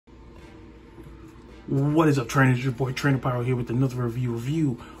What is up, trainers? It's your boy Trainer Pyro here with another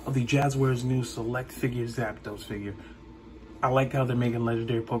review of the Jazwares new Select Figure Zapdos figure. I like how they're making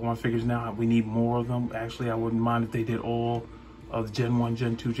legendary Pokemon figures now. We need more of them. Actually, I wouldn't mind if they did all of the Gen 1,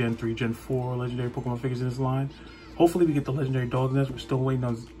 Gen 2, Gen 3, Gen 4 legendary Pokemon figures in this line. Hopefully we get the legendary Dog Nest. We're still waiting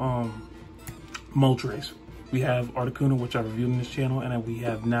on Moltres. We have Articuno, which I reviewed on this channel, and then we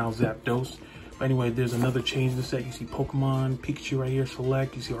have now Zapdos. But anyway, there's another change in the set. You see Pokemon, Pikachu right here,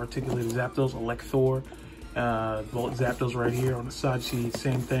 Select. You see Articulated Zapdos, Electhor, Zapdos right here. On the side, you see the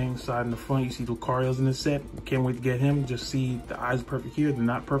same thing. Side and the front, you see Lucario's in this set. Can't wait to get him. Just see the eyes are perfect here. They're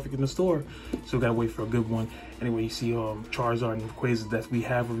not perfect in the store, so we gotta wait for a good one. Anyway, you see Charizard and Rayquaza that we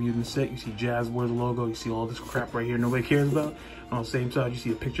have reviewed in the set. You see Jazwares logo. You see all this crap right here nobody cares about. On the same side, you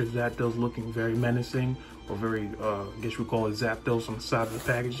see a picture of Zapdos looking very menacing, or very, I guess we call it Zapdos on the side of the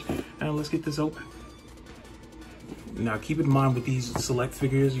package. And let's get this open. Now, keep in mind with these Select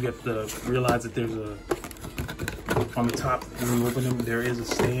figures, you have to realize that there's on the top, when you open them, there is a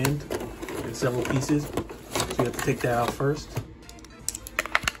stand in several pieces. So you have to take that out first.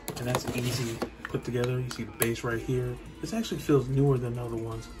 And that's easy to put together. You see the base right here. This actually feels newer than the other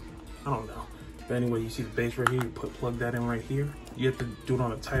ones. I don't know. But anyway, you see the base right here. You plug that in right here. You have to do it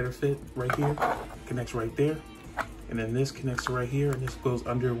on a tighter fit right here. Connects right there. And then this connects right here. And this goes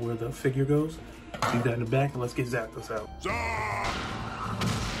under where the figure goes. Leave that in the back, and let's get Zapdos out.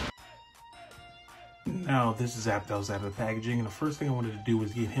 Now, this is Zapdos out of the packaging, and the first thing I wanted to do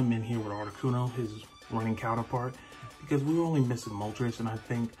was get him in here with Articuno, his running counterpart, because we were only missing Moltres, and I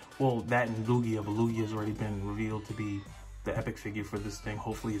think, well, that and Lugia, but Lugia has already been revealed to be the epic figure for this thing.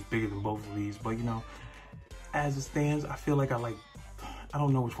 Hopefully it's bigger than both of these, but you know, as it stands, I feel like I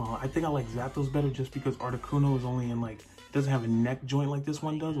don't know which one. I think I like Zapdos better just because Articuno is only in doesn't have a neck joint like this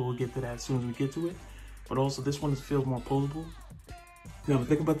one does. We'll get to that as soon as we get to it. But also this one feels more posable. Now, the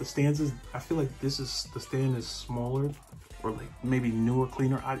thing about the stands is, I feel like the stand is smaller, or maybe newer,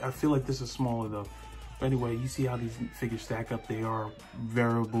 cleaner. I feel like this is smaller though. But anyway, you see how these figures stack up. They are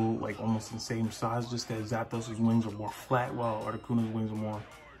variable, almost the same size, just that Zapdos' wings are more flat, while Articuno's wings are more,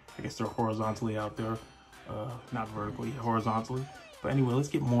 I guess they're horizontally out there. Not vertically, horizontally. But anyway, let's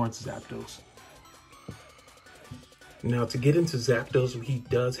get more into Zapdos. Now, to get into Zapdos, he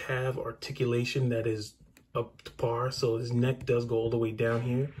does have articulation that is up to par, so his neck does go all the way down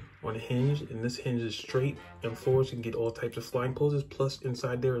here on a hinge, and this hinge is straight and forward, so you can get all types of flying poses. Plus,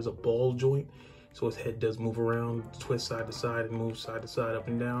 inside there is a ball joint, so his head does move around, twist side to side, and move side to side, up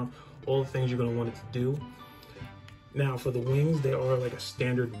and down. All the things you're going to want it to do. Now, for the wings, they are like a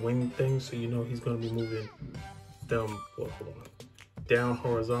standard wing thing, so you know he's going to be moving down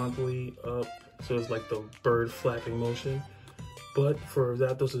horizontally, up. So it's like the bird flapping motion. But for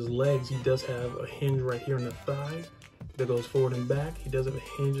Zapdos' legs, he does have a hinge right here in the thigh that goes forward and back. He does have a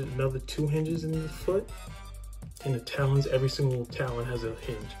hinge, another 2 hinges in the foot. And the talons, every single talon has a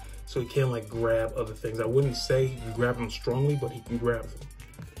hinge. So he can grab other things. I wouldn't say he can grab them strongly, but he can grab them.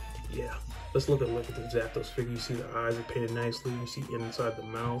 Yeah. Let's look at the Zapdos figure. You see the eyes are painted nicely. You see inside the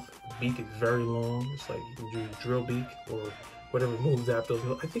mouth. The beak is very long. It's like you can use drill beak or whatever moves Zapdos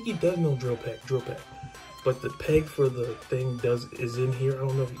knows. I think he does know drill peck. But the peg for the thing is in here. I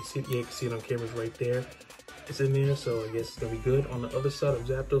don't know if you can see it. Yeah, you can see it on cameras right there. It's in there, so I guess it's gonna be good. On the other side of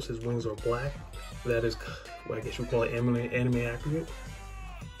Zapdos, his wings are black. That is, I guess you call it anime accurate.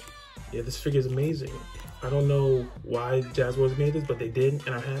 Yeah, this figure is amazing. I don't know why Jazwares made this, but they did,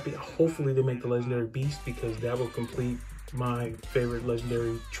 and I'm happy. Hopefully they make the Legendary Beast, because that will complete my favorite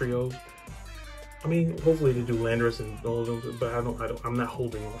Legendary trios. I mean, hopefully they do Landorus and all of them, but I'm not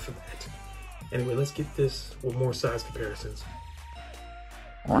holding on for that. Anyway, let's get this with more size comparisons.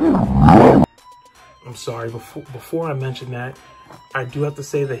 I'm sorry, before I mention that, I do have to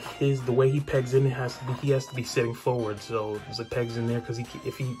say that the way he pegs in, he has to be sitting forward. So the pegs in there, because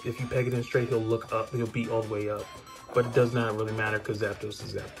if you peg it in straight, he'll look up, he'll be all the way up. But it does not really matter because Zapdos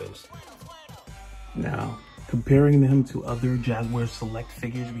is Zapdos. Now, comparing him to other Jazwares Select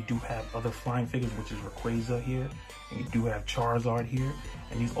figures, we do have other flying figures, which is Rayquaza here, and you do have Charizard here,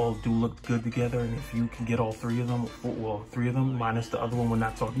 and these all do look good together. And if you can get all 3 of them, well, 3 of them minus the other one we're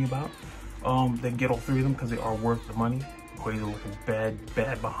not talking about, then get all 3 of them because they are worth the money. Rayquaza looking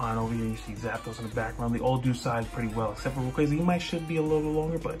bad behind over here. You see Zapdos in the background. They all do size pretty well, except for Rayquaza. He should be a little bit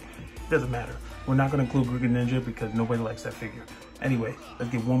longer, but it doesn't matter. We're not going to include Giga Ninja because nobody likes that figure. Anyway, let's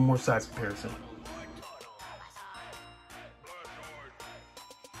get one more size comparison.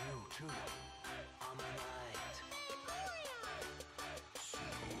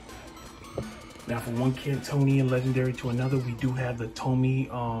 Now, from one Cantonian legendary to another, we do have the Tomy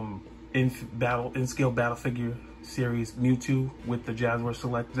in-scale battle figure series Mewtwo with the Jazwares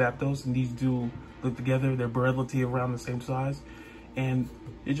Select Zapdos, and these do look together. They're relatively around the same size, and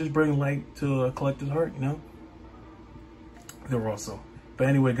it just brings light to a collector's heart, you know? They're awesome. But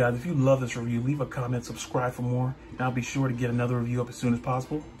anyway, guys, if you love this review, leave a comment, subscribe for more, and I'll be sure to get another review up as soon as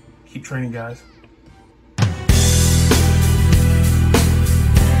possible. Keep training, guys.